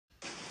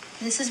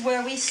This is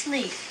where we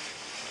sleep.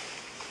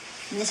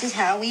 And this is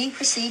how we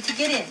proceed to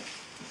get in.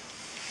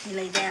 We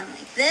lay down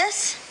like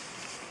this.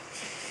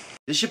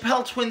 The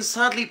Chappelle twins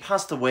sadly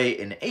passed away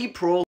in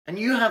April, and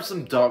you have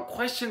some dark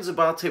questions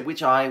about it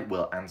which I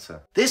will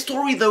answer. Their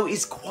story though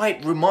is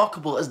quite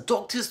remarkable, as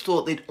doctors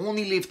thought they'd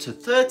only live to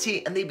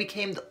 30 and they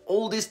became the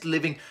oldest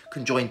living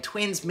conjoined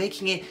twins,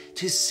 making it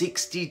to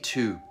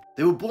 62.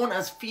 They were born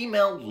as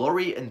female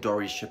Laurie and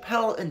Doris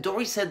Chappelle, and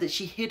Doris said that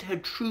she hid her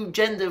true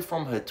gender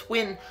from her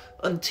twin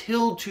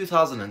until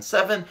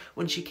 2007,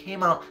 when she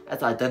came out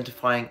as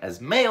identifying as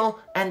male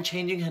and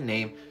changing her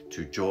name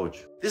to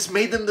George. This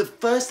made them the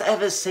first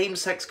ever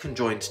same-sex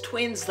conjoined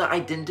twins that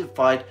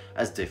identified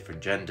as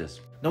different genders.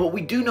 Now, what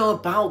we do know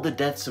about the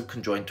deaths of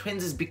conjoined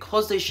twins is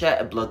because they share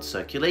a blood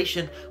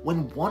circulation,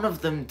 when one of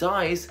them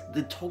dies,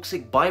 the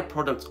toxic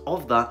byproducts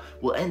of that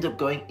will end up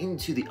going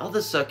into the other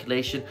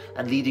circulation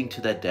and leading to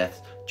their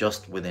death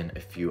just within a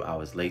few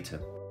hours later.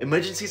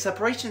 Emergency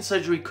separation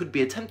surgery could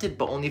be attempted,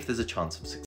 but only if there's a chance of success.